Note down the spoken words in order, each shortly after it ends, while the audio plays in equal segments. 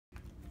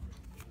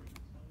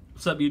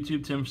What's up,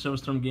 YouTube? Tim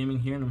Showstorm Gaming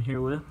here, and I'm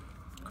here with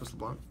Chris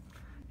Leblanc.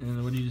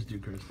 And what did you just do,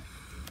 Chris?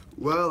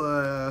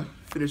 Well,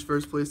 finished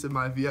first place in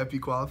my VIP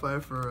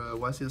qualifier for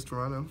YCS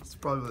Toronto. It's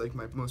probably like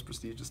my most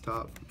prestigious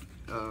top.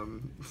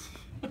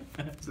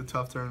 It's a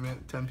tough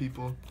tournament, 10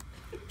 people.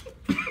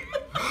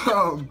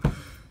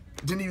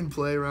 Didn't even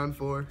play round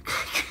 4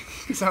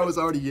 because I was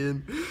already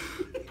in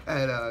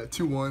at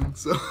 2-1.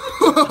 So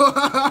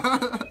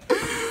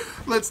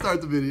let's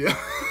start the video.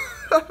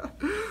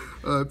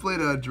 I played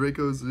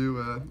Draco Zoo.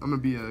 I'm gonna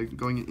be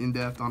going in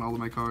depth on all of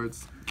my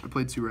cards. I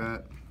played 2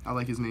 Rat. I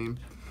like his name.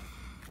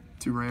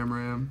 2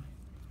 Ram,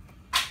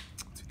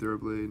 2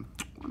 Thoroughblade,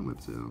 1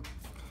 Whiptail,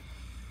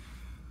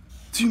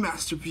 2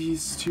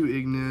 Masterpiece, 2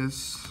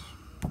 Ignis,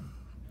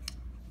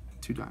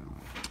 2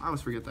 Dynamite. I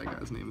always forget that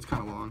guy's name. It's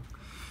kind of long.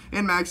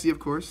 And Maxi, of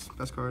course,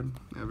 best card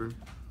ever.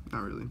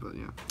 Not really, but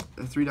yeah.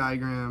 3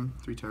 Diagram,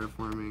 3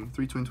 Terraforming,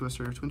 3 Twin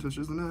Twister. Twin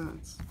Twister's the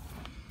nuts.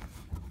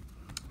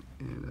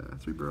 And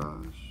 3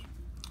 Barrage,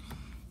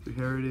 3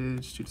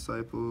 Heritage, 2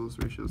 Disciples.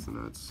 Ratio's the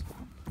nuts.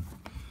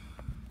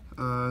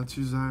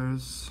 2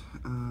 Zyrus,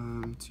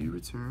 2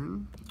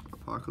 Return,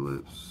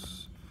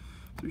 Apocalypse,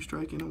 3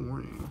 Strike, and a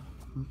Warning.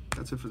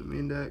 That's it for the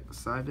main deck.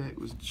 Side deck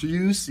was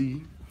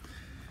juicy.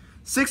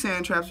 6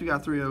 hand traps. We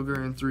got 3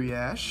 Ogre and 3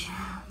 Ash.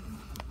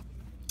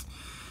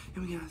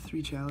 And we got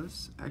 3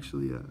 Chalice.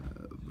 Actually,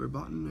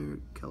 Verboten or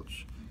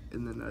Kelch.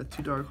 And then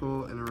 2 Dark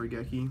Hole and a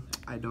Regeki.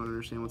 I don't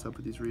understand what's up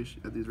with these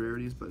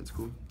rarities, but it's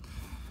cool.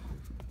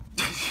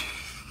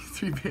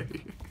 3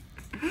 Barrier.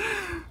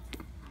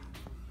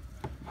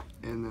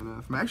 And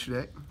then from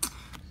extra deck,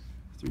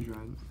 3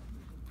 Dryden,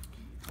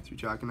 3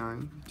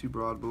 Jackanine, 2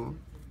 Broad Bull,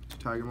 2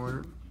 Tiger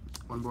Mortar,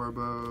 1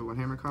 Borbo, 1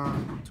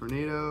 Hammercon,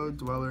 Tornado,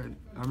 Dweller, and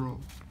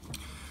Emerald.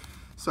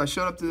 So I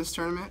showed up to this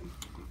tournament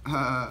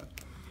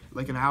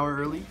like an hour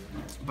early,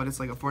 but it's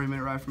like a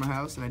 40-minute ride from my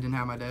house, and I didn't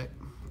have my deck.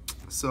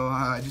 So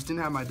I just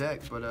didn't have my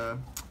deck, but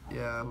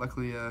yeah,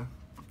 luckily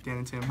Dan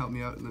and Tim helped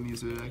me out and let me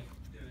use their deck.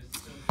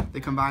 They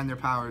combined their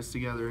powers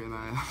together, and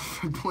I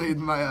played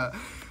my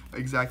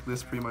exact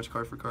list pretty much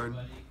card for card.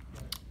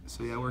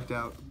 So yeah, it worked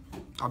out.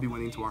 I'll be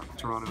winning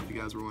Toronto if you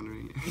guys were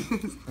wondering.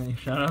 Any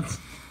shoutouts?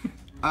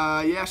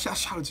 Yeah,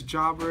 shout out to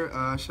Jobber,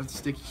 shout out to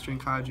Sticky String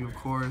Kaiju, of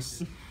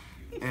course.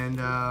 And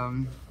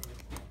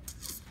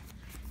that's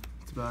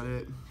about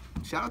it.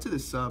 Shout out to the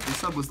sub. The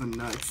sub was the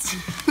nuts.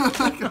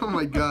 Like, oh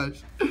my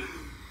gosh.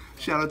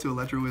 Shout out to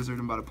Electro Wizard.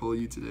 I'm about to pull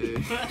you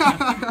today.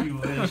 You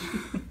wish.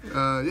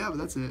 Yeah, but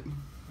that's it.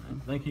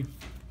 Thank you.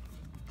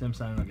 Tim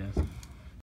signing out, guys.